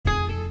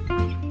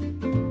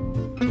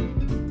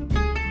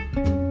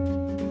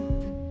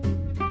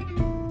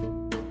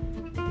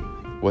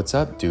What's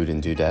up, dude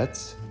and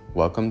dudettes?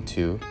 Welcome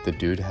to the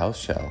Dude Health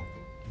Show.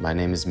 My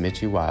name is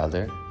Mitchie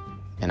Wilder,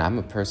 and I'm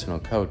a personal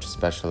coach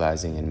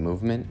specializing in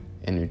movement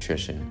and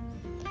nutrition.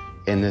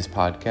 In this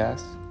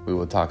podcast, we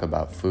will talk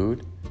about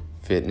food,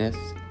 fitness,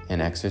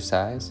 and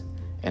exercise,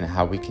 and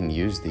how we can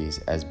use these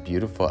as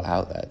beautiful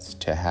outlets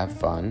to have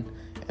fun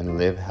and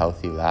live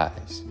healthy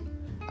lives.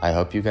 I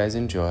hope you guys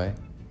enjoy,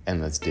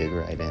 and let's dig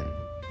right in.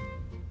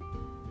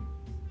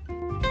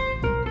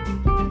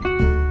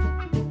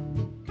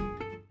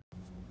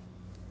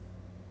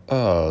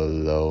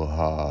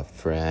 Aloha,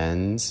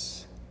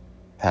 friends.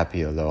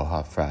 Happy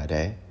Aloha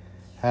Friday.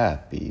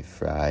 Happy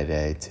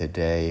Friday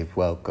today.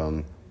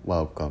 Welcome.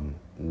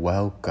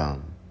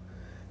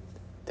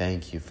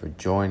 Thank you for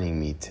joining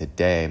me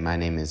today. My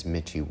name is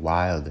Mitchie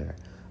Wilder.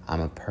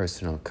 I'm a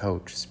personal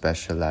coach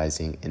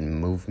specializing in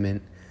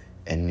movement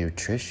and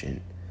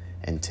nutrition.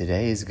 And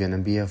today is going to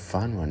be a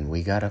fun one.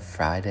 We got a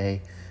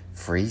Friday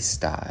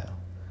freestyle.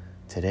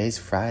 Today's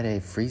Friday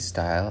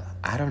freestyle,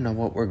 I don't know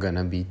what we're going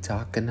to be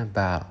talking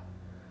about.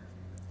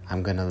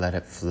 I'm going to let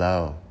it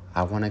flow.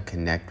 I want to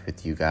connect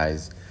with you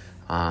guys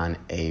on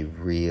a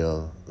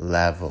real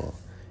level.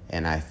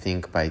 And I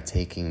think by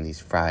taking these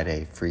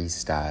Friday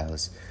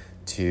freestyles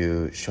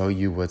to show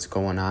you what's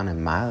going on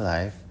in my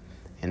life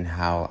and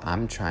how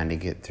I'm trying to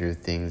get through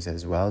things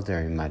as well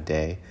during my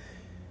day,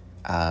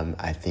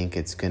 I think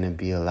it's going to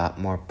be a lot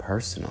more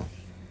personal.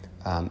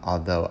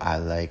 Although I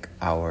like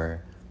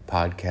our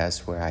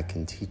podcast where I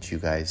can teach you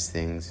guys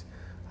things,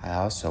 I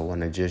also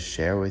want to just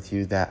share with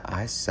you that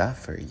I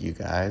suffer, you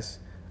guys.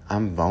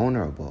 I'm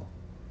vulnerable.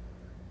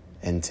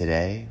 And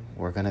today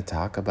we're going to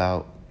talk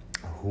about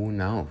who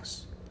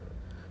knows.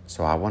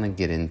 So I want to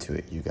get into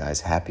it, you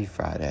guys. Happy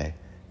Friday.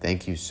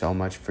 Thank you so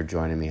much for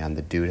joining me on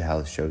the Dude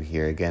Health Show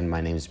here. Again,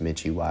 my name is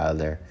Mitchie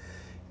Wilder,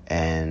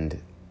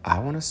 and I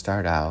want to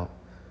start out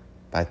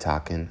by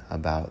talking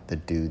about the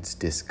dude's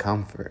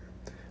discomfort.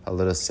 A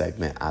little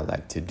segment I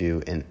like to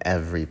do in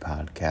every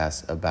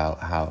podcast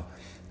about how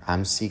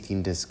I'm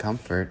seeking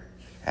discomfort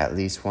at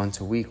least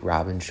once a week.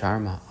 Robin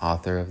Sharma,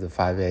 author of the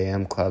 5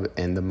 a.m. Club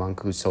and The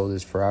Monk Who Sold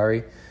His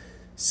Ferrari,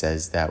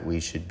 says that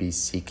we should be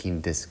seeking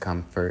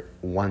discomfort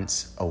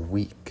once a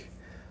week.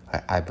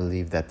 I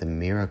believe that the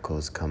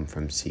miracles come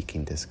from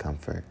seeking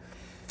discomfort.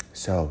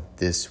 So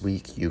this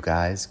week, you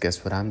guys,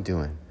 guess what I'm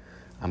doing?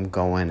 I'm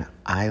going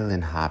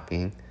island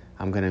hopping.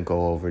 I'm going to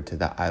go over to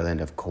the island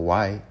of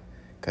Kauai,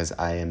 because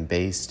I am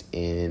based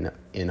in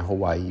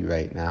Hawaii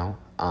right now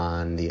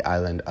on the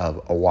island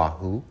of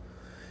Oahu.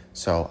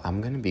 So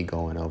I'm going to be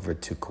going over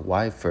to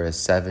Kauai for a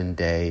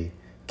 7-day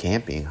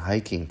camping,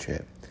 hiking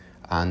trip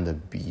on the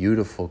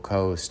beautiful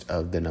coast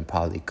of the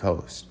Nepali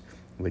coast,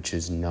 which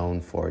is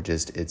known for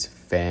just its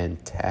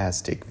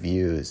fantastic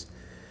views.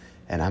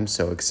 And I'm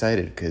so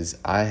excited because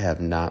I have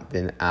not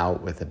been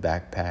out with a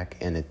backpack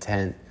and a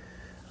tent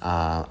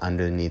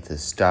underneath the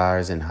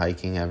stars and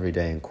hiking every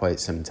day in quite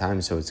some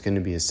time. So it's going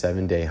to be a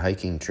 7-day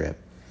hiking trip,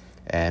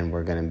 and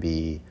we're going to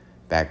be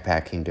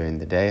backpacking during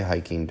the day,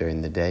 hiking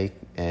during the day,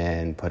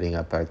 and putting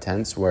up our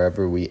tents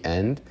wherever we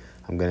end.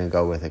 I'm going to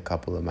go with a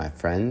couple of my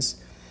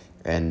friends,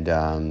 and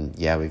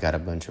we got a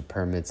bunch of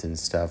permits and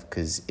stuff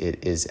because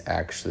it is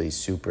actually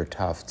super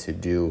tough to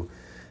do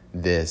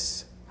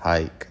this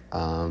hike.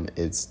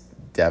 It's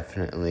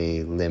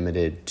definitely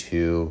limited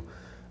to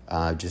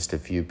just a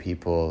few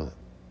people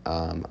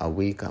a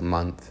week, a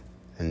month,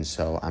 and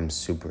so I'm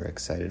super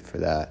excited for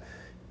that.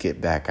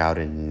 Get back out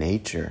in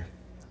nature.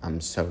 I'm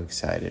so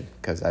excited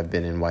because I've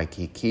been in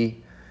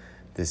Waikiki.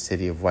 The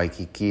city of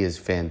Waikiki is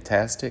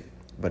fantastic,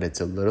 but it's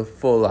a little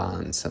full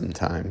on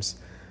sometimes,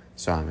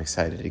 so I'm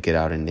excited to get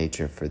out in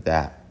nature for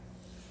that.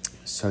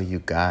 So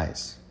you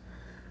guys,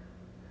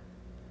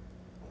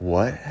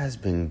 what has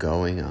been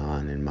going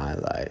on in my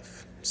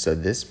life? So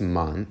this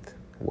month,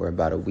 we're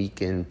about a week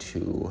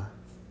into,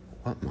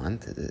 what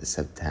month is it?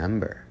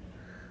 September.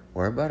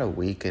 We're about a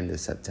week into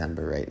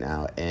September right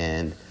now,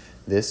 and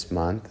this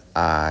month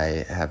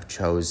I have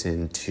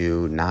chosen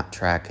to not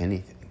track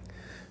anything.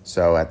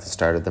 So at the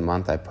start of the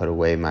month, I put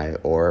away my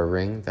Oura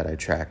ring that I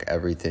track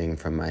everything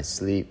from my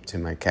sleep to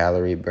my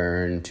calorie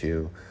burn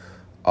to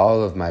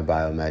all of my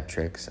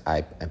biometrics.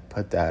 I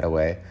put that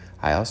away.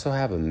 I also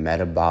have a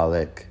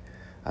metabolic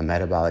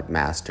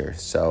master.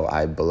 So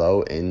I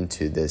blow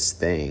into this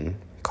thing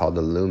called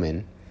a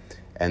lumen,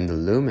 and the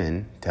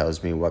lumen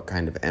tells me what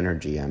kind of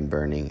energy I'm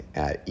burning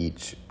at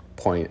each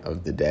point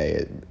of the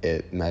day.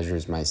 It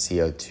measures my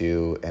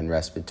CO2 and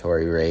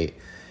respiratory rate,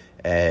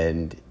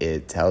 and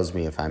it tells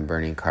me if I'm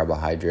burning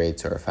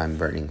carbohydrates or if I'm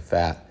burning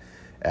fat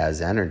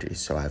as energy.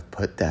 So I've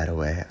put that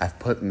away. I've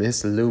put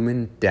Miss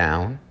Lumen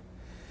down.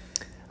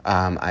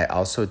 I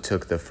also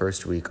took the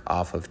first week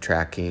off of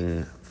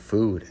tracking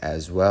food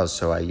as well.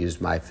 So I used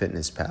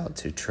MyFitnessPal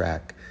to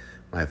track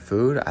my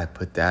food. I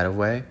put that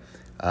away.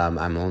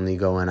 I'm only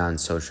going on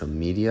social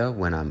media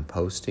when I'm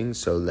posting.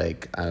 So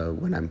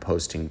when I'm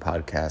posting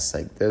podcasts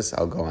like this,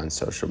 I'll go on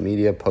social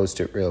media, post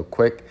it real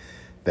quick,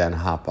 then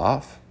hop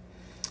off.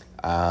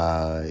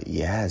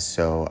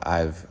 So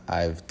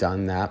I've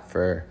done that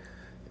for,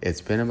 it's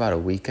been about a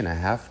week and a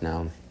half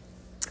now.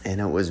 And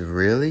it was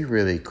really,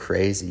 really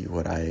crazy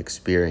what I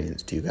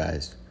experienced, you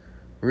guys.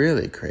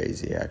 Really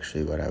crazy,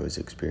 actually, what I was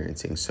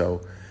experiencing.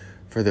 So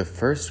for the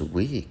first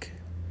week,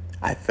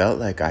 I felt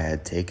like I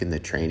had taken the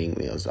training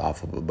wheels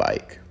off of a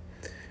bike,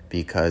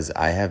 because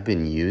I have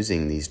been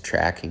using these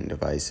tracking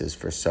devices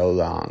for so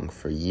long,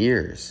 for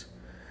years.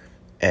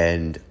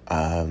 And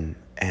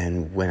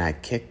when I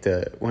kicked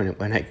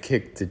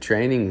the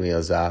training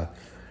wheels off,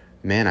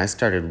 man, I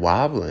started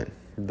wobbling.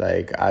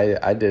 Like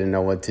I didn't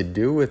know what to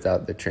do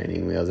without the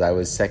training wheels. I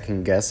was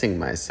second guessing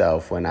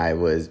myself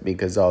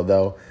because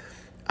although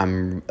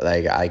I'm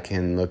like, I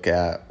can look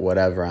at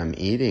whatever I'm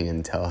eating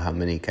and tell how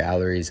many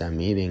calories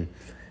I'm eating,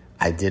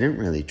 I didn't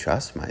really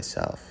trust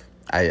myself.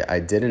 I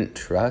didn't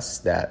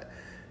trust that,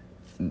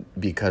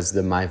 because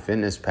the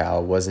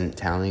MyFitnessPal wasn't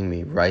telling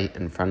me right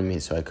in front of me,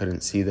 so I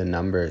couldn't see the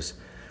numbers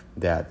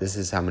that this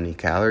is how many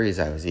calories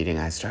I was eating.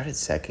 I started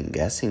second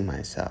guessing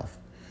myself.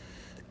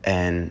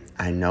 And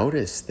I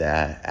noticed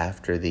that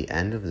after the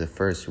end of the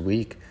first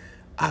week,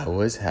 I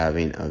was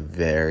having a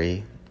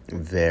very,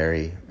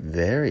 very,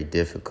 very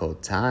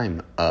difficult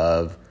time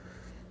of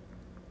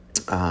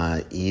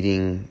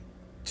eating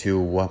to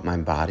what my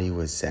body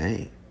was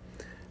saying.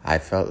 I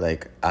felt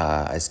like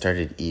I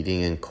started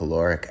eating in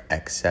caloric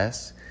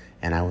excess,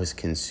 and I was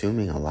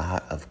consuming a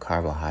lot of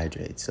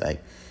carbohydrates.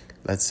 Like,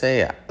 let's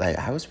say, like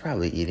I was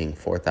probably eating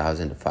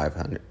 4,000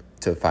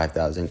 to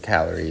 5,000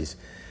 calories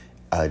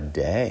a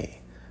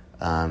day.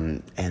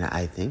 And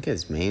I think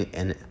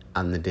and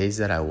on the days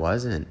that I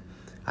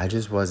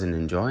just wasn't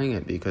enjoying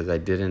it, because I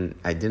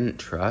didn't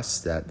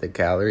trust that the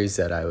calories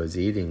that I was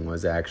eating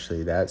was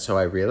actually that. So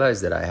I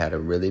realized that I had a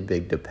really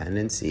big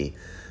dependency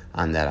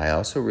on that. I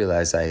also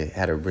realized I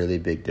had a really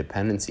big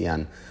dependency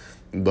on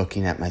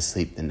looking at my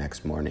sleep the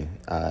next morning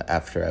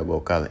after I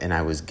woke up, and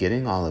I was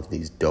getting all of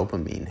these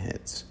dopamine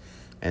hits.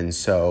 And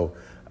so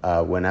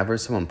whenever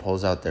someone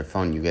pulls out their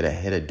phone, you get a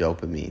hit of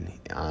dopamine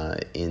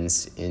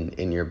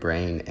in your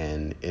brain,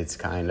 and it's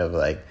kind of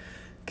like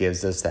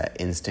gives us that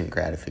instant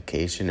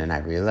gratification. And I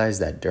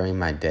realized that during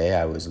my day,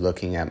 I was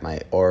looking at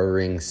my Oura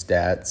Ring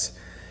stats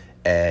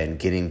and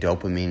getting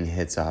dopamine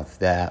hits off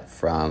that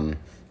from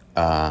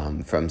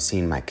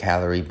seeing my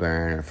calorie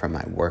burn or from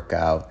my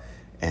workout.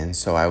 And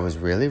so I was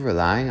really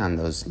relying on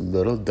those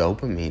little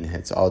dopamine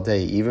hits all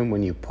day. Even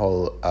when you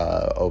pull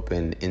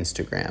open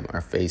Instagram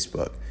or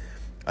Facebook,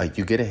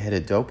 you get a hit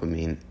of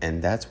dopamine,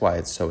 and that's why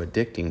it's so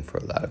addicting for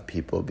a lot of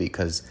people,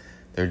 because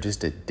they're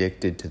just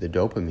addicted to the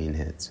dopamine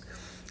hits.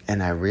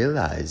 And I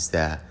realized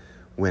that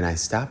when I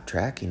stopped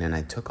tracking and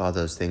I took all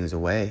those things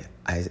away,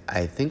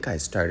 I think I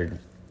started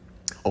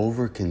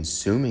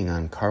over-consuming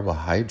on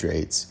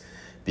carbohydrates,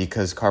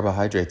 because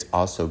carbohydrates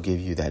also give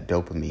you that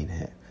dopamine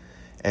hit.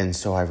 And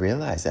so I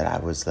realized that I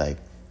was like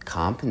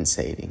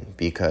compensating,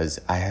 because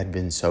I had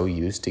been so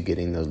used to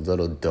getting those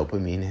little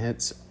dopamine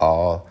hits,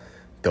 all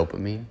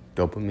dopamine.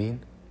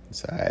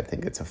 So I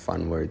think it's a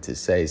fun word to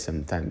say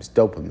sometimes,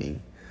 dopamine.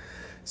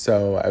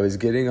 So I was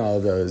getting all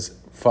those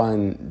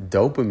fun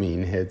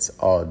dopamine hits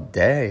all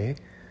day.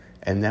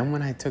 And then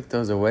when I took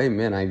those away,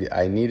 man,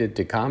 I needed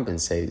to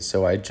compensate.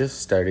 So I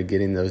just started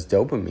getting those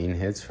dopamine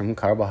hits from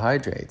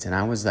carbohydrates. And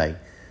I was like,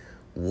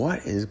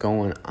 what is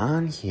going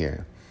on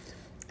here?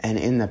 And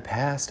in the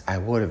past, I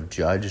would have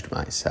judged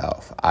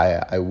myself.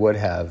 I would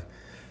have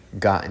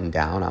gotten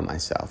down on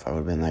myself. I would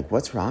have been like,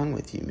 what's wrong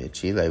with you,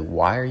 Mitchie? Like,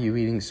 why are you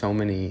eating so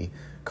many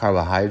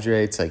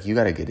carbohydrates? Like, you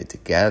got to get it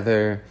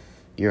together.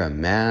 You're a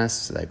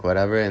mess, like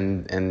whatever.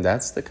 And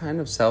that's the kind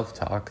of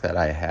self-talk that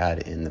I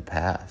had in the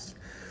past.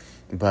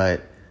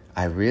 But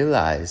I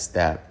realized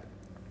that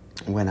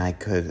when I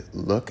could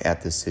look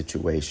at the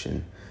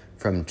situation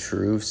from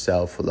true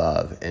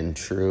self-love and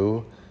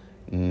true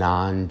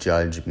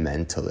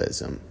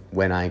non-judgmentalism,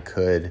 when I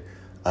could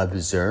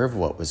observe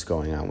what was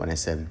going on, when I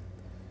said,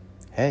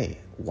 hey,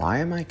 why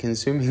am I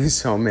consuming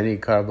so many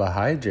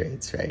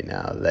carbohydrates right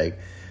now? Like,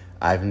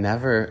 I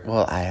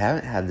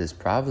haven't had this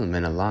problem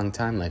in a long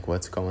time. Like,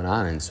 what's going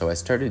on? And so I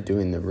started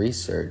doing the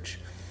research,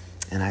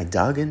 and I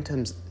dug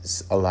into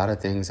a lot of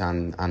things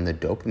on the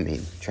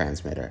dopamine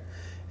transmitter,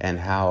 and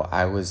how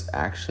I was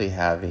actually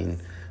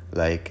having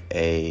like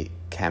a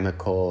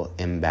chemical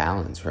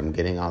imbalance from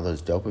getting all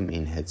those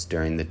dopamine hits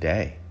during the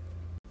day.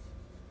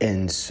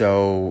 And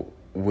so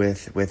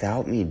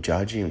without me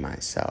judging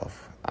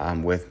myself,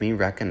 with me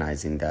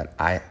recognizing that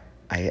I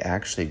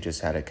actually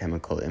just had a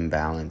chemical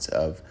imbalance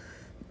of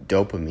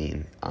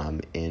dopamine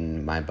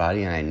in my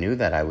body, and I knew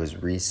that I was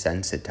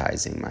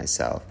resensitizing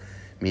myself,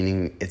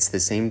 meaning it's the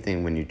same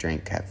thing when you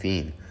drink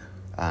caffeine.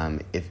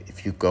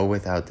 If you go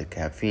without the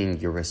caffeine,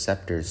 your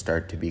receptors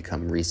start to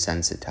become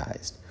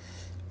resensitized,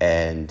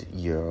 and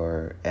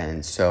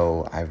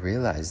so I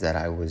realized that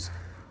I was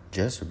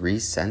just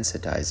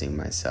resensitizing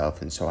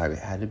myself, and so I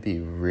had to be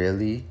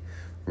really,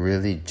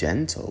 really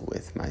gentle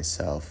with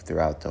myself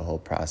throughout the whole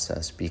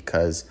process,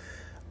 because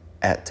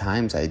at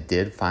times I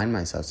did find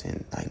myself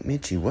saying, like,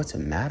 Mitchie, what's the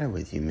matter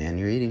with you, man?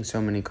 You're eating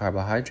so many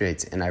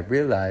carbohydrates. And I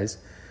realized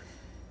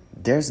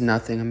there's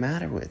nothing the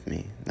matter with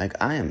me. Like,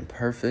 I am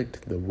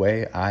perfect the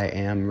way I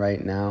am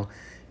right now.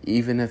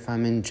 even if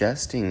I'm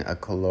ingesting a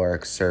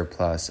caloric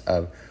surplus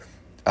of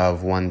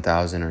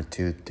 1,000 or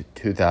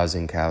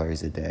 2,000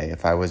 calories a day,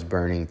 if I was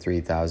burning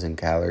 3,000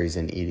 calories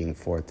and eating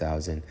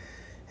 4,000.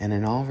 And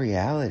in all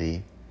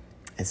reality,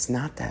 it's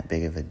not that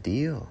big of a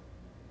deal.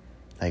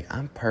 Like,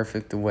 I'm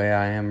perfect the way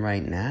I am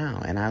right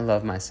now, and I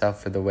love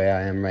myself for the way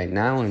I am right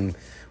now. And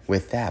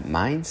with that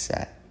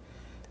mindset,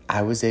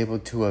 I was able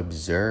to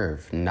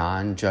observe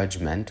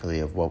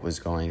non-judgmentally of what was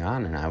going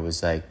on. And I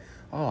was like,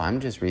 oh, I'm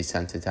just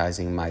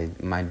resensitizing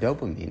my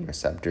dopamine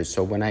receptors.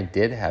 So when I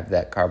did have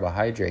that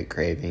carbohydrate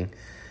craving,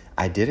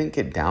 I didn't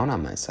get down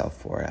on myself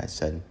for it. I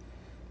said,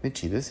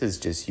 Mitchie, this is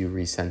just you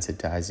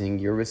resensitizing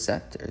your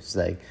receptors.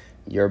 Like,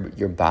 your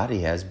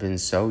body has been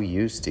so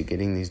used to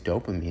getting these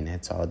dopamine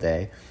hits all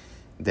day,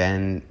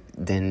 then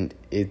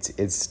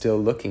it's still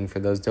looking for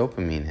those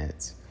dopamine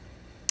hits.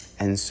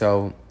 And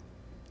so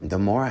the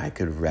more I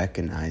could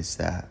recognize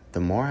that,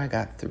 the more I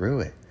got through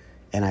it.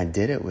 And I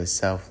did it with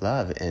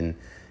self-love. And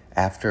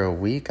after a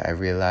week, I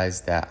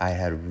realized that I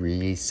had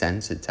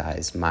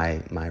resensitized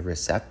my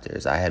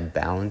receptors. I had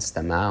balanced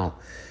them out.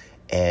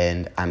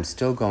 And I'm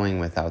still going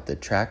without the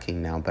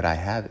tracking now, but I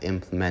have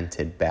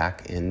implemented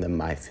back in the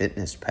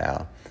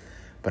MyFitnessPal.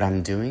 But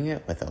I'm doing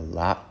it with a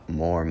lot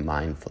more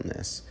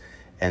mindfulness.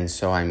 And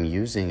so I'm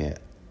using it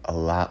a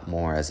lot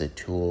more as a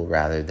tool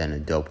rather than a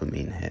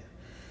dopamine hit.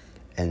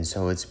 And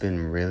so it's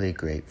been really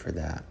great for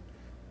that.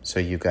 So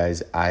you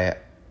guys,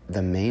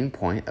 the main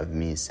point of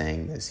me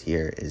saying this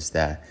here is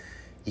that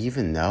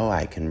even though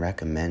I can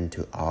recommend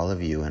to all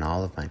of you and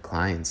all of my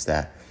clients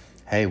that,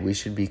 hey, we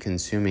should be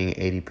consuming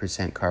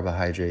 80%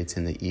 carbohydrates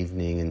in the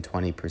evening and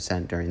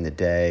 20% during the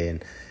day,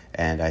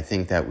 and I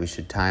think that we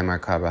should time our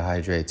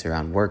carbohydrates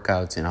around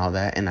workouts and all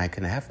that, and I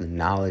can have the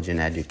knowledge and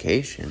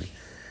education,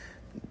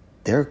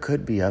 there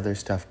could be other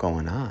stuff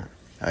going on.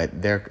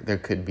 There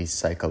could be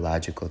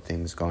psychological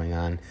things going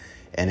on.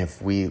 And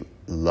if we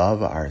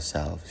love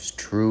ourselves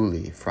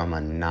truly from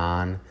a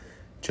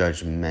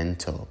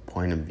non-judgmental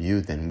point of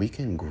view, then we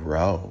can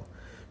grow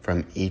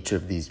from each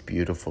of these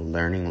beautiful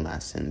learning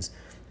lessons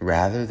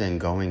rather than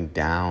going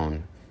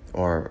down,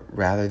 or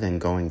rather than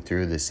going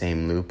through the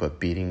same loop of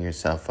beating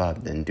yourself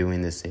up, then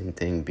doing the same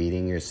thing,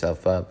 beating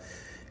yourself up,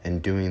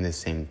 and doing the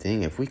same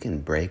thing. If we can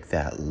break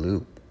that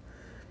loop,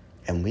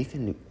 and we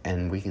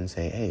can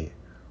say, hey,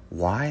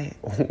 why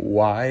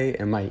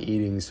am I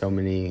eating so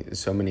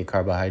many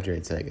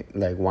carbohydrates?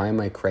 Like why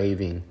am I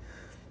craving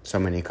so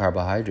many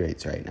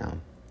carbohydrates right now?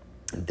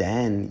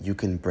 Then you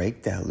can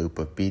break that loop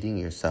of beating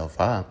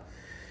yourself up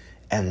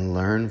and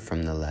learn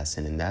from the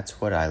lesson. And that's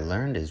what I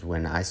learned, is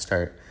when I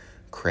start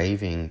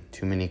craving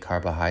too many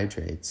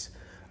carbohydrates,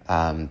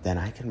 then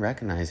I can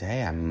recognize,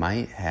 hey, I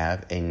might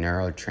have a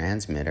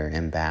neurotransmitter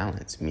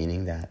imbalance,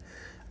 meaning that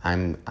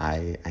I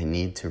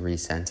need to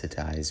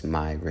resensitize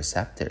my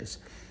receptors.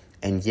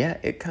 And yeah,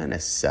 it kind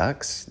of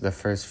sucks the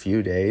first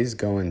few days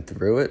going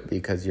through it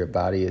because your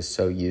body is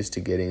so used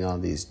to getting all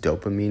these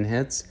dopamine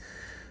hits.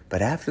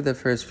 But after the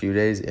first few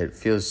days, it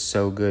feels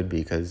so good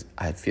because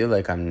I feel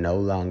like I'm no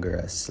longer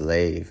a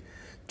slave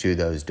to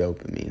those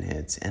dopamine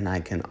hits. And I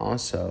can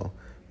also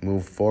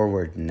move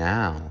forward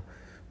now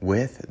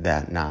with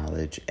that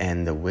knowledge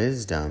and the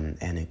wisdom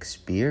and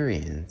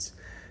experience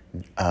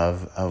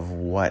of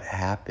what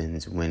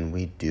happens when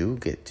we do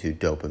get too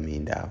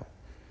dopamined out.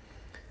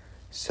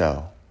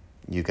 So,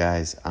 you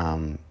guys,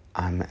 I'm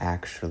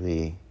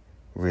actually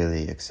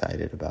really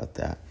excited about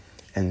that.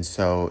 And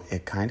so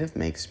it kind of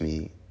makes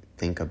me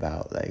think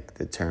about like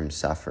the term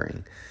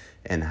suffering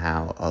and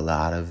how a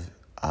lot of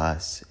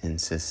us in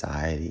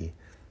society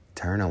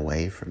turn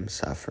away from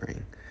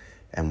suffering,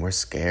 and we're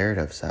scared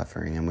of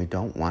suffering and we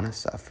don't want to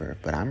suffer.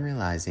 But I'm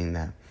realizing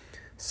that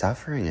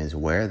suffering is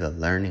where the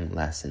learning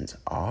lessons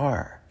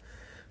are.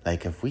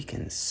 Like, if we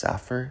can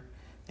suffer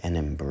and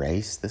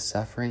embrace the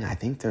suffering, I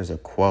think there's a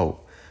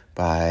quote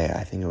by,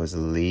 I think it was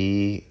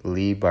Lee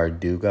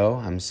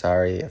Bardugo. I'm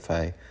sorry if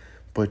I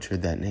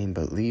butchered that name,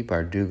 but Lee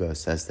Bardugo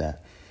says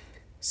that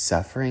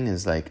suffering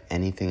is like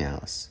anything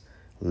else.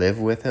 Live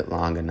with it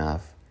long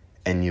enough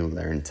and you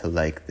learn to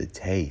like the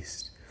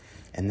taste.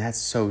 And that's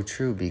so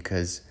true,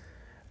 because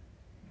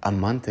a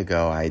month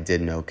ago I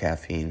did no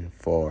caffeine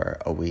for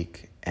a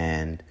week,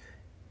 and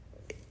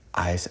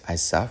I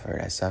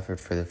suffered. I suffered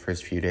for the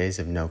first few days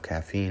of no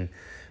caffeine,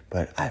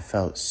 but I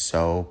felt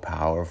so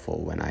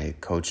powerful when I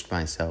coached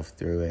myself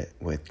through it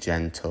with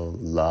gentle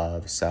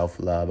love,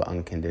 self-love,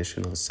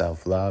 unconditional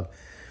self-love.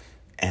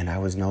 And I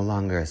was no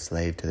longer a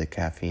slave to the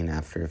caffeine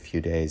after a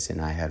few days,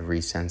 and I had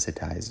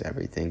resensitized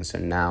everything. So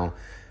now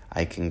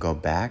I can go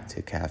back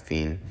to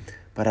caffeine,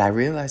 but I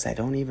realized I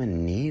don't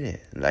even need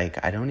it.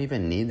 Like, I don't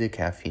even need the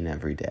caffeine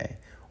every day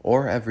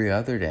or every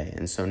other day.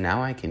 And so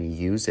now I can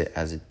use it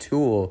as a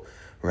tool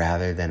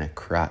rather than a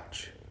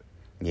crutch.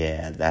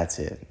 Yeah, that's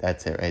it.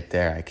 That's it right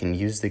there. I can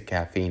use the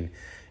caffeine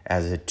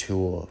as a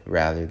tool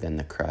rather than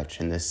the crutch.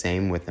 And the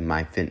same with the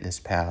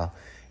MyFitnessPal.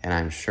 And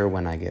I'm sure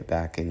when I get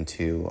back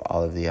into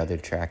all of the other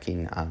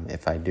tracking,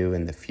 if I do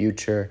in the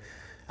future,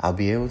 I'll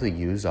be able to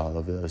use all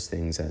of those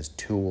things as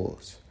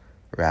tools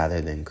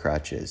rather than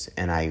crutches.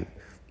 And I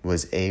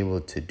was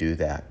able to do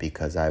that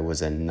because I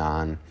was a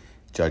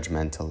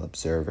non-judgmental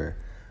observer.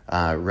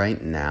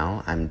 Right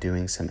now, I'm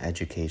doing some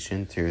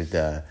education through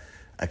the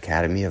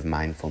Academy of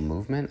Mindful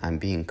Movement. I'm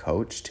being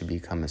coached to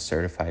become a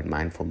certified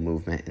mindful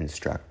movement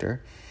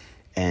instructor.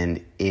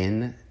 And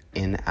in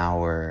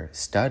our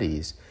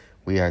studies,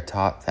 we are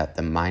taught that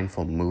the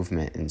mindful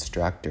movement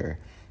instructor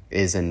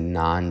is a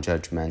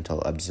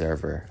non-judgmental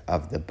observer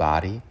of the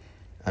body,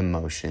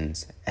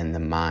 emotions, and the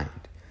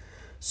mind.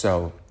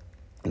 So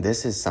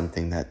this is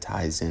something that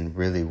ties in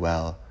really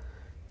well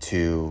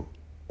to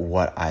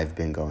what I've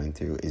been going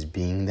through, is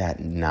being that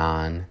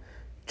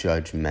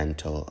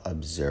non-judgmental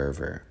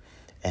observer.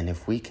 And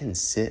if we can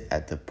sit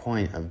at the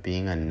point of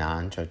being a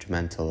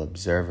non-judgmental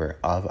observer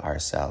of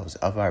ourselves,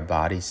 of our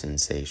body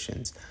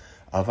sensations,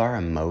 of our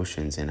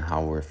emotions and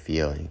how we're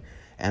feeling,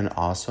 and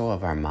also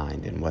of our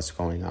mind and what's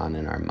going on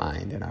in our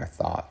mind and our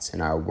thoughts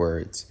and our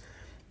words,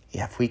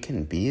 if we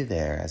can be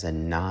there as a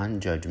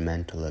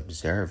non-judgmental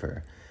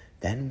observer,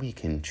 then we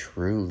can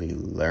truly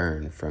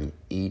learn from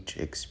each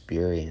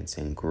experience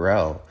and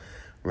grow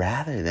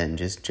rather than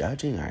just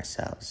judging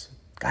ourselves.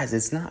 Guys,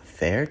 it's not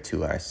fair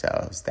to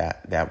ourselves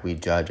that we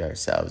judge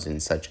ourselves in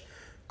such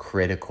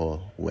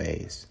critical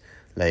ways.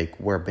 Like,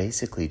 we're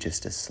basically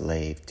just a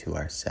slave to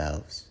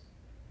ourselves.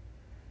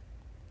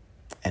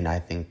 And I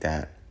think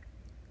that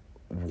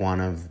one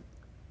of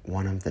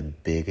the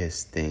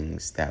biggest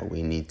things that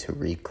we need to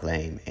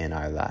reclaim in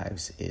our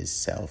lives is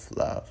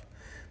self-love.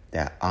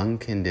 That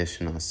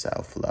unconditional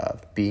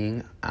self-love,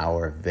 being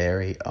our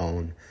very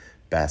own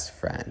best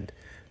friend.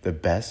 The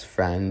best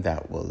friend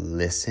that will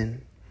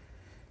listen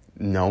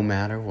no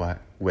matter what,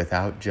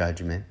 without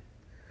judgment.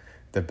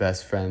 The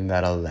best friend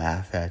that'll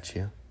laugh at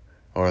you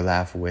or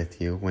laugh with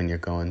you when you're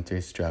going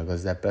through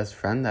struggles. That best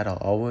friend that'll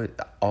always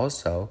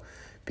also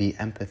be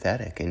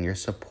empathetic in your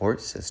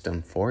support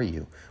system for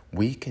you.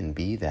 We can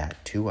be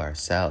that to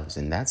ourselves.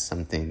 And that's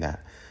something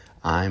that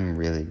I'm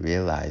really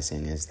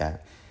realizing, is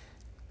that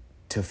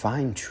to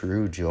find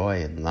true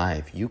joy in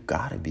life, you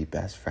gotta be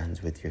best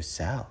friends with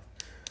yourself.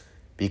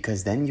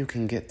 Because then you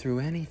can get through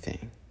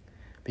anything.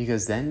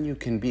 Because then you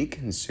can be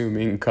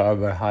consuming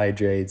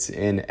carbohydrates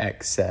in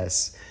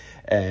excess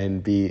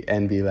and be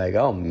like,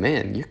 oh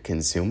man, you're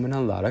consuming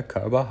a lot of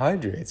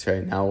carbohydrates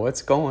right now.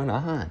 What's going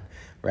on?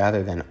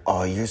 Rather than,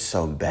 oh, you're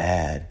so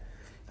bad.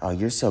 Oh,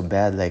 you're so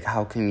bad. Like,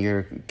 how come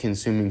you're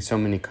consuming so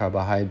many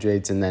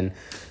carbohydrates and then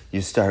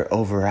you start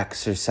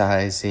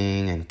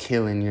over-exercising and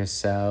killing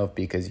yourself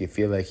because you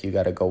feel like you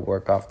got to go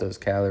work off those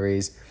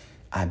calories?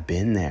 I've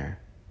been there.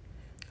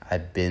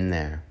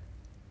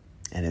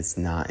 And it's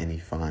not any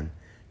fun.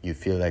 You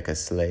feel like a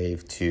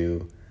slave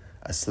to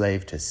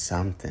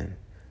something,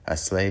 a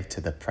slave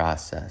to the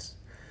process.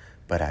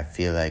 But I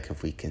feel like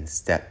if we can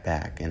step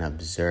back and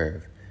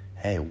observe,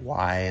 hey,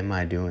 why am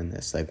I doing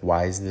this? Like,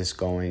 why is this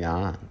going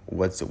on?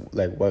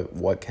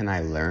 What can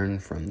I learn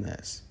from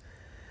this?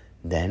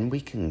 Then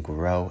we can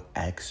grow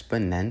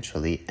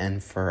exponentially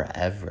and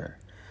forever.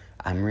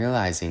 I'm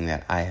realizing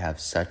that I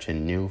have such a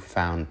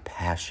newfound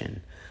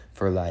passion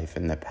for life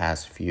in the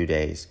past few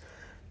days,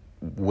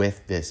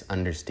 with this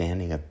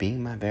understanding of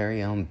being my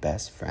very own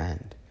best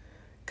friend,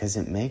 because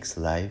it makes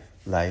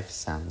life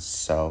sound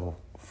so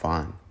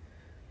fun.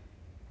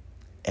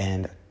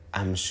 And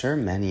I'm sure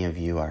many of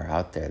you are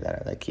out there that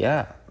are like,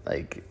 yeah,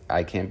 like,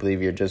 I can't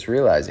believe you're just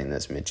realizing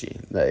this,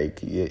 Mitchie.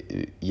 Like,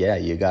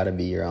 you got to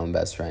be your own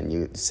best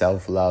friend.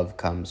 Self-love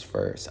comes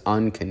first.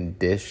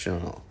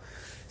 Unconditional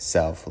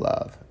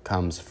self-love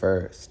comes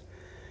first.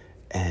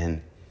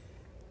 And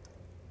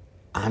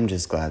I'm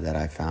just glad that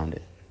I found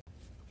it.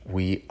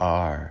 We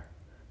are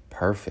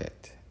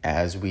perfect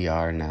as we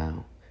are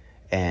now.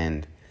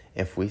 And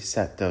if we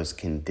set those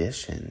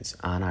conditions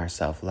on our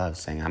self-love,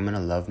 saying, I'm going to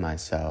love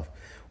myself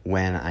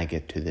when I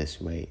get to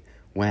this weight,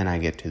 when I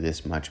get to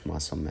this much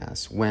muscle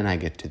mass, when I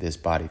get to this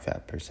body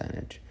fat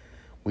percentage,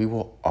 we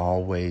will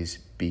always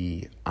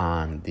be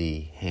on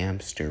the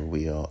hamster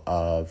wheel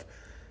of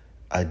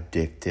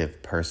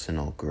addictive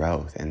personal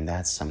growth. And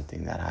that's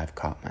something that I've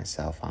caught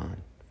myself on.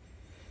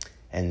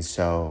 And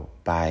so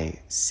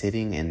by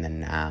sitting in the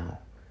now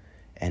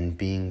and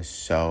being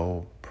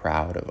so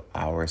proud of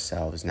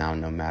ourselves now,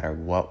 no matter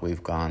what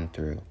we've gone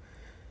through,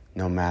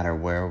 no matter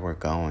where we're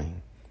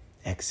going,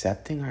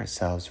 accepting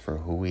ourselves for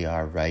who we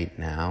are right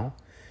now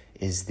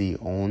is the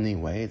only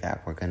way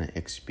that we're going to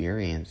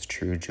experience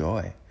true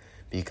joy.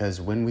 Because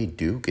when we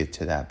do get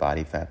to that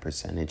body fat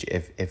percentage,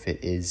 if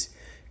it is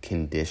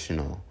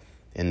conditional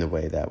in the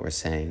way that we're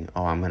saying,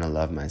 oh, I'm going to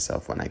love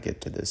myself when I get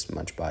to this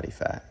much body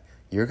fat,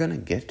 you're going to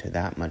get to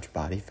that much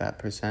body fat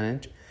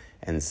percentage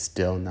and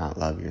still not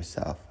love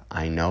yourself.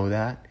 I know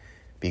that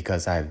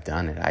because I've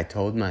done it. I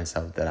told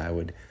myself that I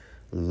would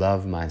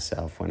love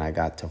myself when I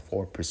got to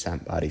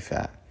 4% body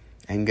fat.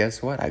 And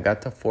guess what? I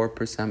got to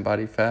 4%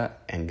 body fat,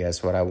 and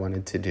guess what I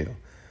wanted to do?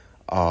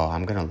 Oh,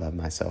 I'm going to love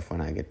myself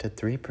when I get to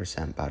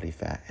 3% body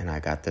fat, and I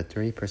got to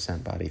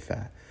 3% body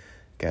fat.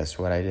 Guess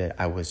what I did?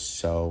 I was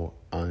so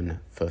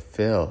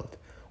unfulfilled.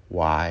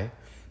 Why?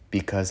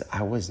 Because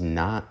I was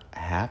not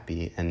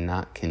happy and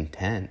not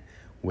content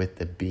with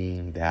the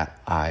being that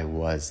I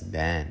was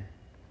then.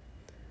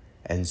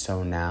 And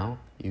so now,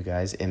 you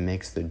guys, it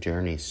makes the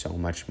journey so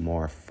much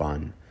more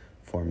fun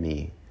for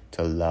me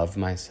to love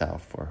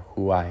myself for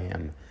who I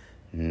am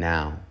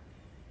now,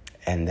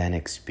 and then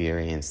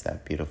experience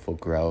that beautiful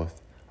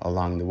growth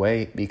along the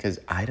way, because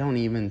I don't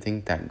even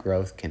think that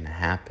growth can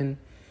happen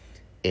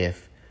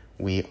if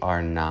we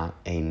are not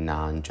a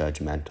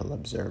non-judgmental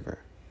observer.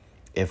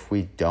 If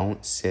we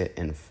don't sit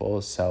in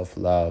full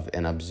self-love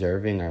and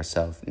observing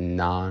ourselves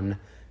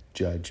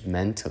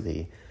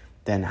non-judgmentally,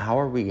 then how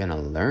are we going to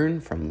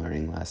learn from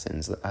learning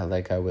lessons?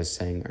 Like I was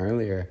saying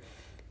earlier,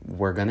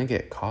 we're going to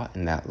get caught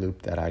in that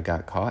loop that I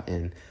got caught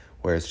in,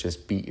 where it's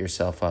just beat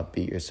yourself up,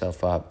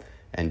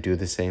 and do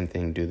the same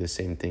thing,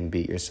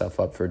 beat yourself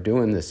up for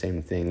doing the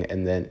same thing,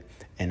 and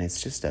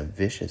it's just a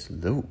vicious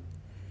loop.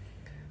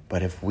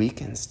 But if we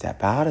can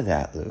step out of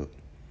that loop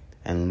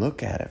and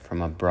look at it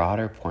from a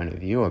broader point of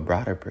view, a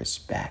broader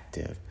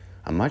perspective,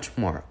 a much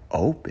more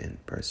open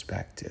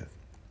perspective,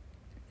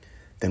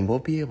 then we'll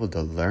be able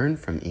to learn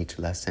from each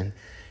lesson,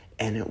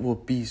 and it will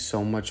be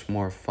so much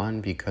more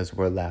fun because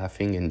we're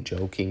laughing and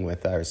joking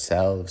with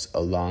ourselves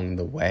along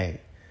the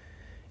way.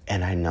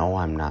 And I know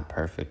I'm not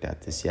perfect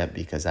at this yet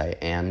because I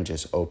am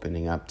just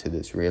opening up to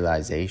this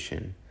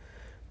realization,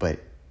 but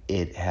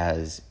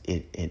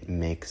it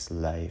makes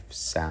life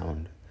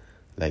sound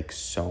like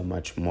so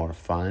much more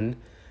fun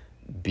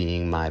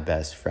being my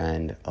best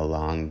friend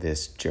along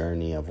this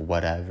journey of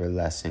whatever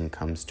lesson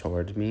comes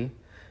toward me.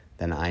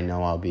 Then I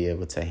know I'll be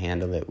able to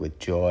handle it with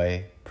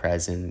joy,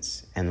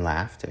 presence, and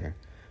laughter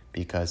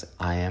because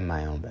I am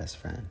my own best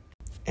friend.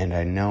 And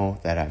I know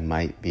that I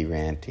might be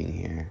ranting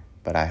here,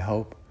 but I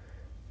hope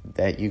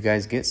that you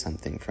guys get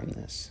something from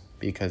this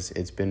because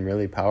it's been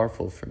really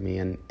powerful for me,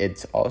 and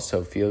it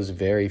also feels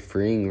very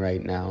freeing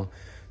right now,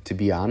 to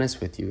be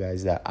honest with you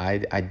guys, that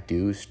I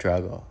do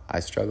struggle. I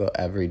struggle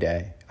every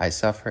day. I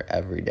suffer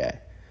every day.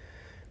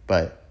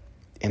 But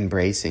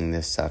embracing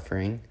this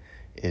suffering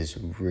is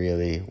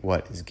really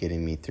what is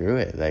getting me through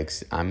it. Like,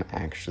 I'm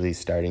actually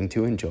starting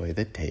to enjoy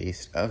the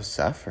taste of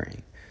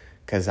suffering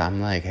because I'm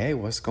like, hey,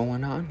 what's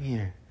going on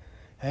here?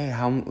 Hey,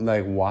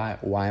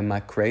 why am I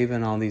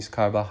craving all these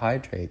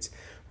carbohydrates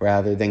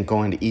rather than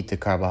going to eat the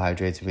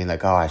carbohydrates and being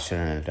like, oh, I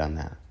shouldn't have done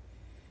that.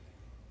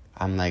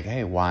 I'm like,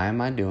 hey, why am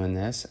I doing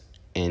this?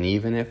 And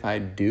even if I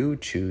do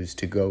choose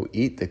to go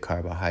eat the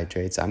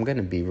carbohydrates, I'm going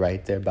to be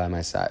right there by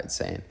my side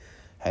saying,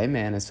 hey,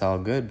 man, it's all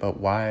good, but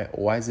why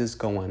is this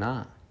going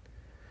on?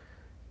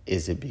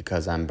 Is it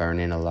because I'm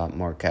burning a lot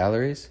more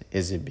calories?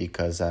 Is it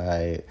because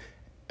I'm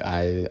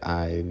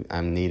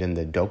needing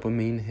the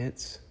dopamine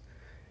hits?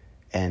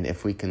 And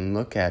if we can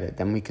look at it,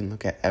 then we can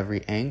look at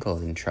every angle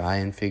and try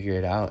and figure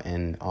it out,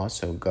 and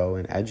also go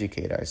and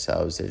educate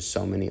ourselves. There's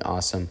so many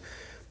awesome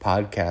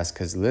podcasts,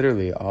 because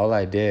literally all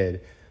I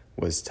did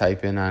was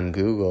type in on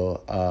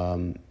Google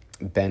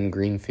Ben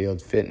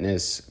Greenfield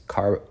fitness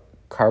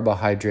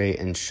carbohydrate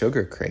and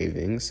sugar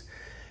cravings.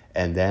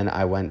 And then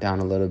I went down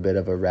a little bit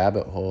of a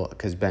rabbit hole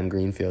because Ben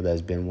Greenfield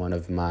has been one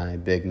of my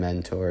big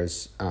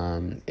mentors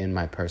in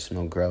my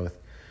personal growth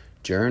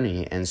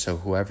journey. And so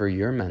whoever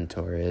your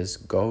mentor is,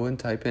 go and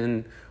type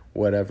in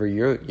whatever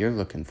you're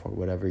looking for,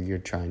 whatever you're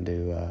trying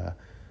to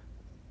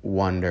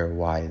wonder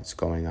why it's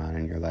going on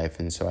in your life.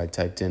 And so I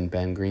typed in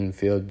Ben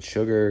Greenfield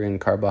sugar and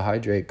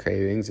carbohydrate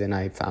cravings, and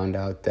I found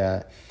out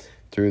that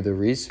through the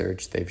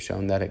research, they've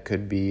shown that it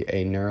could be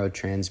a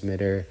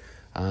neurotransmitter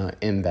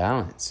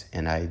imbalance.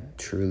 And I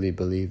truly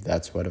believe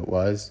that's what it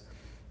was.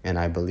 And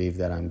I believe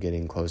that I'm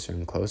getting closer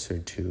and closer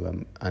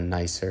to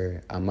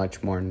a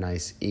much more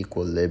nice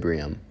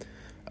equilibrium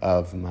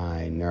of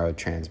my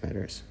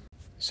neurotransmitters.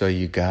 So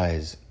you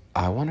guys,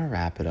 I want to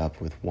wrap it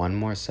up with one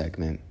more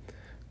segment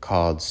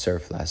called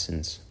Surf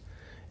Lessons.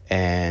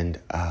 And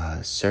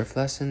surf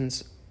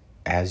lessons,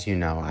 as you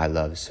know, I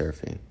love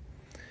surfing.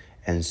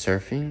 And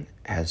surfing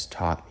has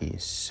taught me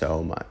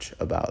so much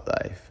about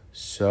life.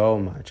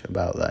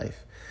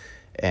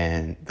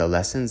 And the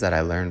lessons that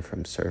I learned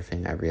from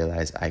surfing, I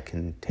realized I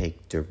can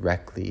take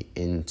directly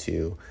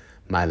into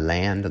my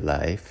land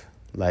life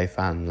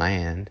on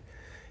land.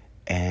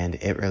 And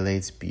it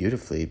relates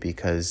beautifully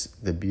because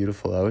the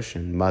beautiful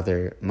ocean,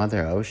 Mother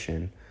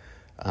Ocean,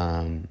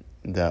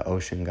 the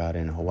ocean god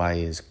in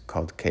Hawaii is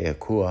called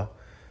Keakua.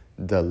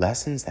 The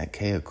lessons that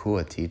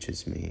Keakua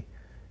teaches me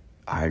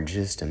are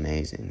just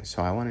amazing.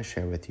 So I want to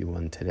share with you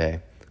one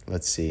today.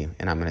 Let's see.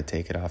 And I'm going to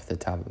take it off the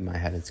top of my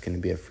head. It's going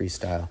to be a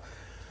freestyle.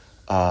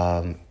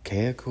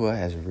 Keakua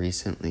has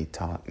recently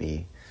taught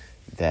me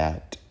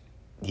that,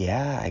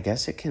 I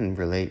guess it can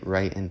relate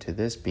right into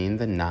this, being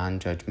the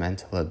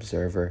non-judgmental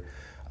observer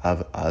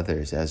of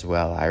others as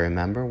well. I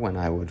remember when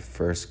I would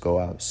first go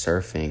out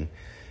surfing,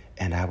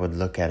 and I would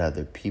look at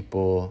other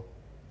people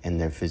and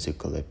their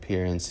physical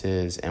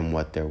appearances and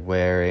what they're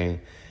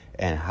wearing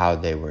and how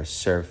they were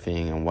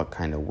surfing and what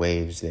kind of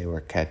waves they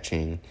were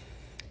catching.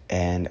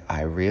 And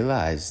I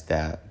realized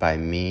that by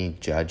me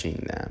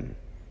judging them,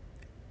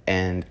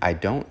 and I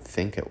don't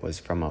think it was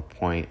from a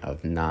point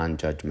of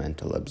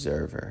non-judgmental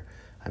observer.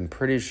 I'm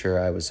pretty sure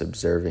I was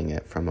observing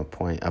it from a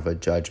point of a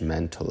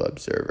judgmental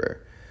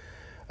observer.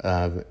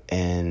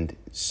 And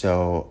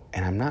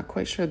I'm not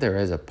quite sure there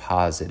is a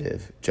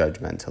positive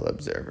judgmental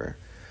observer.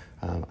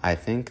 I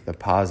think the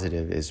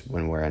positive is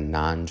when we're a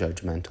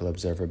non-judgmental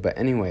observer. But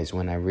anyways,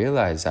 when I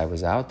realized I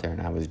was out there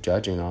and I was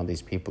judging all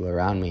these people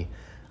around me,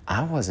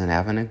 I wasn't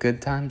having a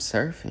good time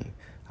surfing.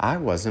 I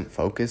wasn't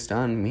focused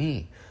on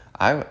me.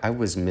 I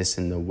was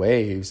missing the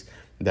waves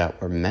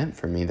that were meant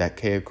for me, that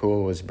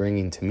Keakua was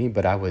bringing to me,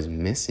 but I was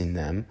missing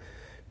them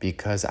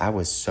because I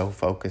was so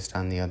focused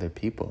on the other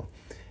people.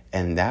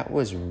 And that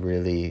was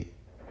really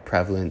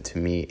prevalent to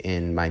me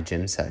in my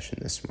gym session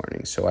this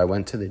morning. So I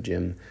went to the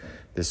gym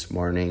this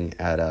morning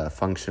at a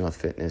functional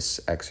fitness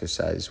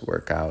exercise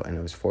workout, and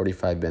it was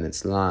 45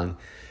 minutes long.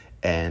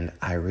 And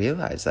I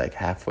realized like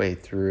halfway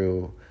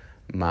through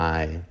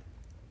my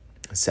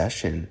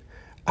session,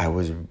 I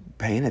was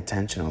paying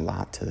attention a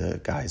lot to the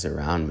guys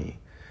around me.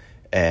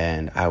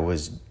 And I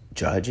was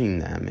judging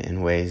them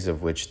in ways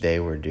of which they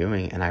were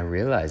doing. And I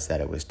realized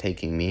that it was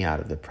taking me out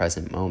of the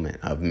present moment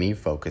of me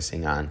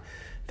focusing on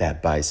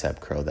that bicep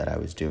curl that I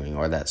was doing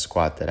or that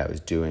squat that I was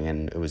doing.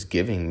 And it was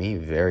giving me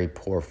very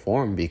poor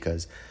form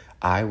because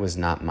I was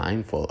not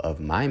mindful of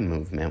my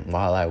movement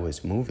while I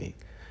was moving.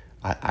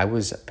 I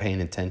was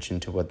paying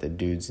attention to what the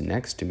dudes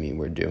next to me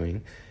were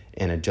doing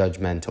in a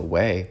judgmental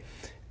way.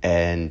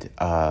 And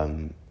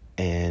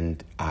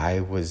I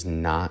was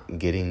not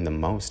getting the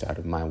most out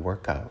of my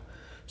workout.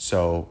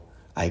 So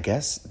I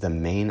guess the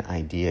main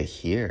idea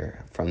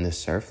here from this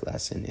surf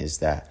lesson is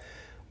that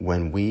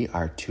when we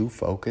are too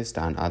focused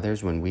on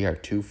others, when we are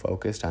too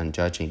focused on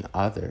judging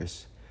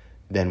others,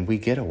 then we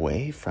get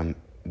away from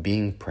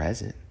being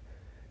present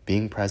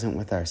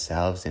with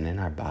ourselves and in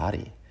our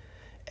body.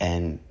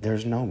 And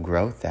there's no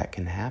growth that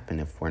can happen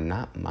if we're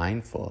not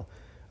mindful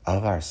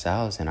of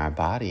ourselves and our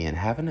body and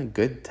having a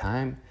good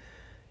time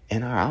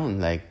in our own.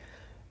 Like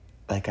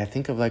I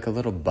think of like a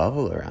little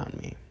bubble around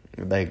me.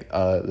 Like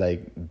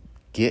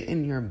get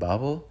in your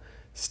bubble,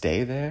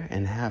 stay there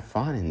and have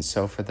fun. And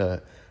so for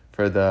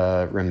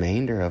the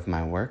remainder of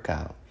my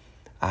workout,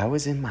 I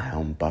was in my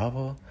own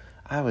bubble.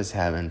 I was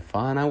having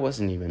fun. I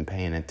wasn't even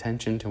paying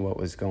attention to what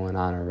was going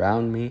on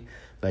around me.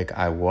 Like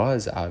I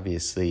was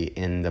obviously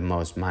in the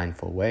most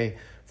mindful way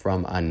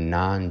from a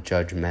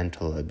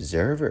non-judgmental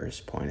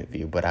observer's point of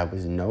view, but I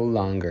was no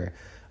longer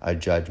a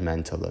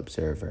judgmental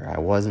observer. I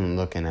wasn't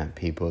looking at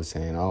people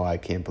saying, oh, I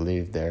can't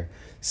believe they're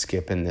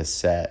skipping this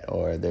set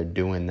or they're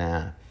doing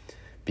that,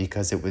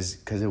 because it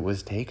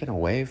was taken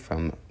away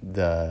from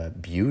the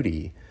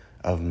beauty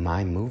of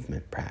my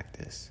movement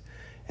practice.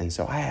 And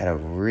so I had a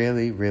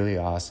really, really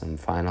awesome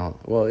I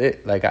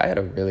had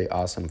a really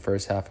awesome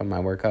first half of my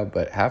workout,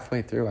 but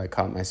halfway through I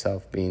caught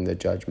myself being the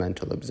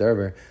judgmental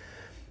observer.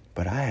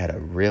 But I had a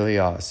really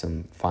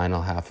awesome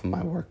final half of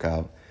my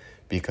workout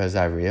because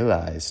I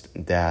realized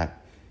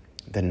that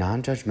the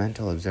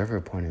non-judgmental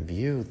observer point of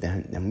view,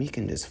 then we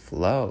can just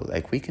flow.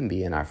 Like we can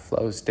be in our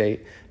flow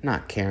state,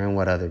 not caring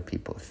what other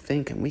people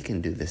think. And we can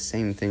do the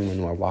same thing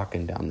when we're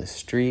walking down the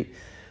street.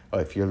 Or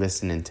if you're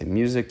listening to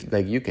music,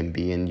 like you can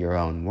be in your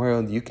own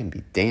world. You can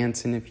be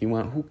dancing if you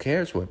want. Who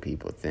cares what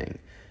people think?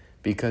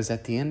 Because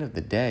at the end of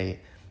the day,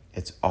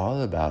 it's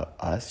all about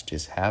us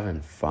just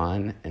having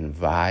fun and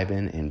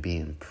vibing and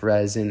being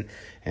present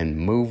and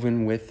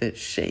moving with it,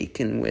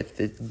 shaking with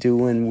it,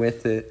 doing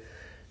with it.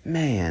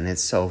 Man,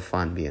 it's so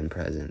fun being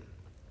present.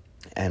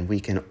 And we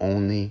can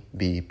only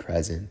be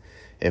present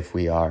if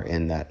we are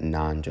in that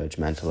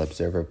non-judgmental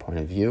observer point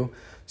of view.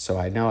 So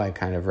I know I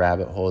kind of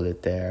rabbit-holed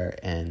it there,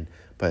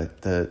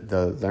 but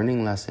the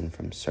learning lesson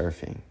from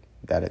surfing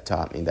that it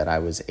taught me that I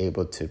was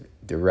able to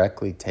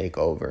directly take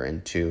over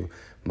into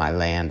my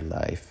land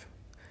life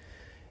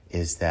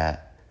is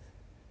that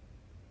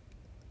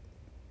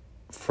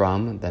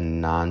from the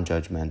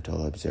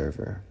non-judgmental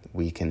observer,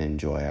 we can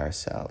enjoy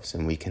ourselves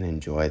and we can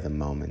enjoy the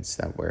moments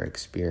that we're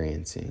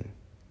experiencing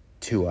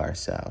to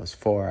ourselves,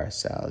 for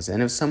ourselves.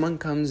 And if someone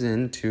comes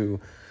into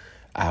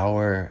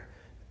our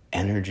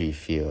energy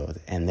field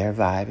and they're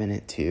vibing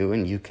it too,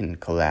 and you can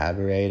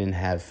collaborate and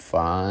have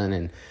fun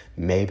and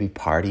maybe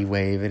party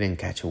wave it and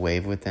catch a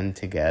wave with them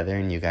together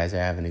and you guys are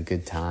having a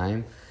good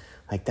time,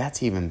 like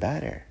that's even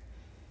better.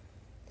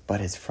 But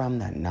it's from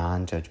that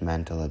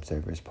non-judgmental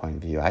observer's point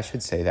of view. I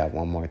should say that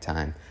one more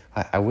time.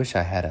 I wish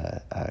I had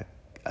a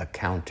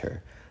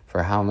counter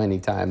for how many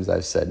times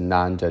I've said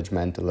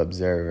non-judgmental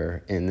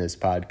observer in this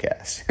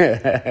podcast.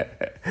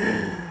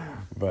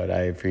 But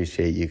I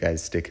appreciate you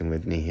guys sticking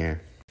with me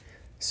here.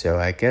 So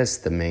I guess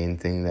the main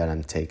thing that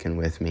I'm taking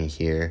with me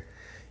here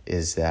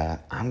is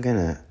that I'm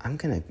gonna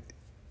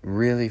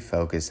really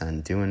focus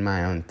on doing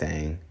my own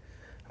thing.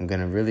 I'm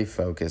gonna really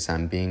focus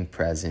on being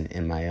present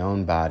in my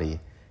own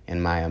body,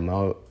 in my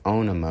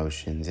own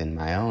emotions, in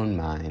my own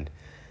mind,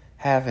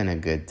 having a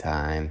good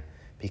time,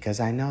 because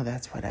I know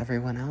that's what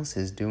everyone else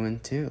is doing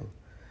too.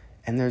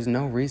 And there's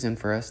no reason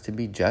for us to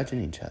be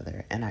judging each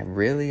other. And I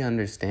really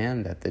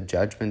understand that the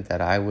judgment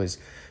that I was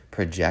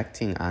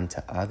projecting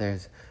onto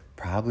others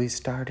probably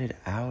started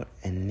out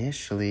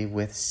initially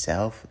with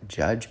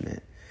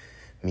self-judgment.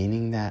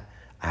 meaning that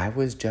I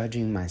was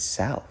judging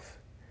myself.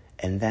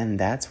 And then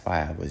that's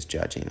why I was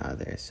judging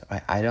others.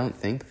 I don't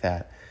think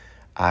that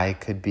I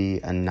could be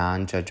a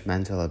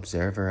non-judgmental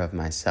observer of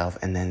myself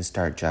and then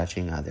start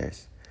judging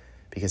others.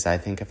 Because I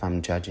think if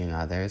I'm judging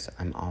others,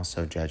 I'm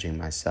also judging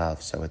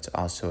myself. So it's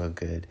also a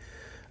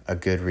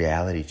good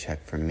reality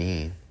check for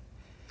me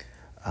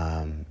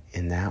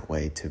in that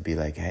way, to be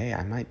like, hey,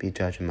 I might be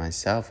judging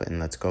myself, and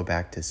let's go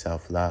back to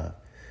self-love.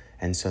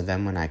 And so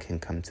then when I can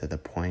come to the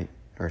point,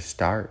 or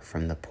start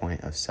from the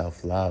point of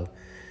self-love,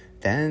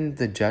 then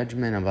the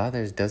judgment of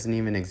others doesn't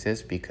even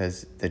exist,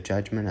 because the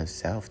judgment of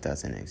self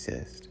doesn't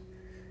exist.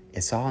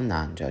 It's all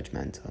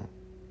non-judgmental.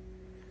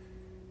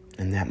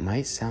 And that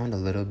might sound a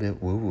little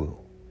bit woo-woo,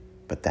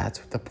 but that's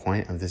what the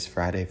point of this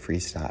Friday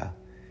freestyle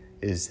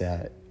is,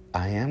 that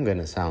I am going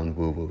to sound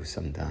woo-woo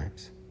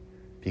sometimes,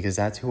 because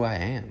that's who I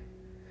am.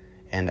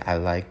 And I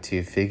like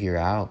to figure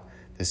out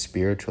the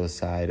spiritual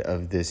side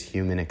of this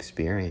human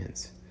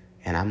experience.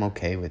 And I'm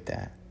okay with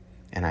that.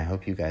 And I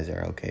hope you guys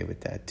are okay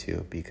with that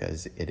too,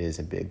 because it is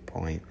a big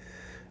point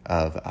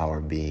of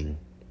our being.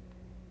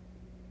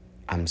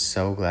 I'm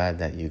so glad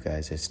that you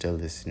guys are still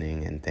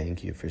listening, and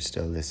thank you for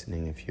still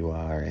listening if you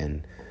are.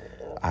 And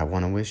I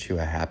want to wish you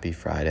a happy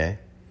Friday.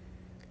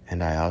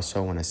 And I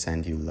also want to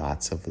send you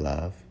lots of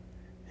love.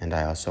 And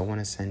I also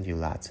want to send you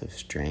lots of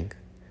strength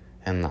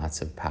and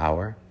lots of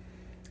power.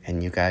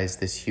 And you guys,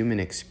 this human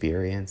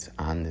experience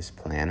on this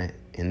planet,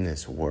 in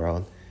this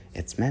world,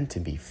 it's meant to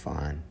be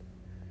fun.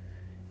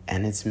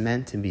 And it's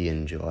meant to be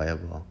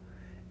enjoyable.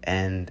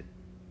 And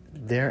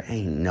there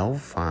ain't no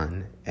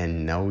fun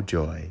and no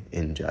joy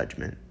in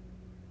judgment.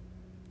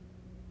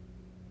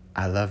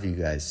 I love you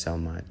guys so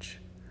much.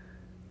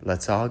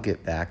 Let's all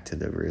get back to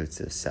the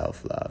roots of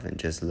self-love and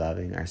just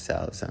loving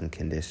ourselves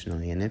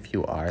unconditionally. And if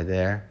you are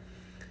there,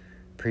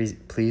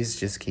 please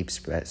just keep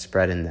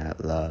spreading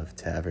that love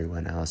to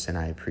everyone else. And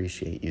I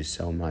appreciate you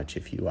so much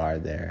if you are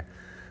there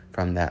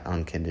from that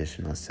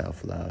unconditional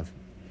self-love.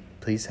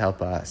 Please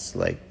help us,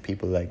 like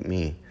people like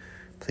me.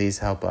 Please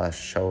help us,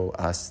 show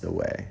us the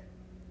way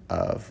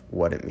of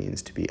what it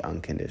means to be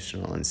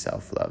unconditional and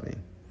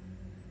self-loving.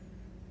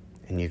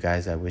 And you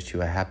guys, I wish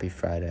you a happy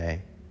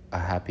Friday, a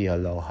happy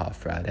Aloha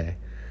Friday.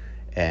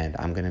 And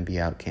I'm going to be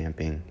out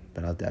camping,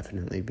 but I'll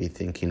definitely be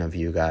thinking of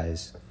you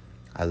guys.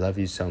 I love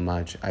you so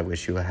much. I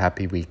wish you a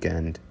happy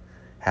weekend,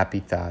 happy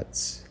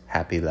thoughts,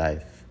 happy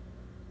life.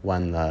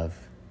 One love.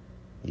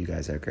 You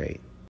guys are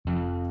great.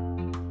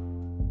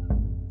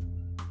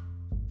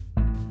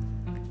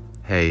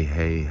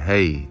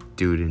 Hey,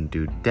 dude and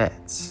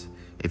dudettes.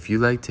 If you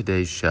like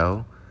today's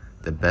show,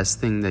 the best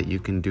thing that you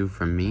can do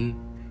for me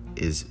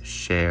is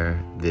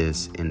share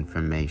this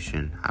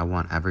information. I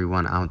want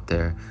everyone out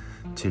there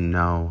to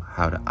know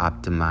how to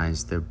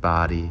optimize their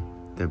body,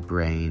 their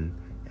brain,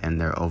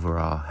 and their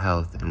overall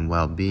health and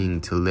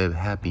well-being to live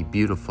happy,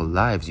 beautiful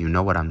lives. You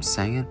know what I'm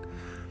saying?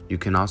 You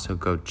can also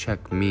go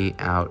check me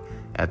out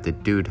at the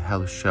Dude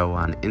Health Show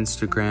on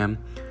Instagram.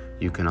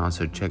 You can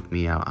also check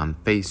me out on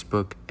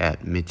Facebook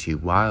at Mitchie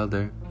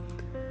Wilder.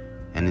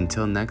 And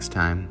until next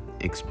time,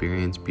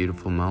 experience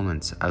beautiful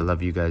moments. I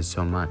love you guys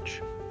so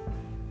much.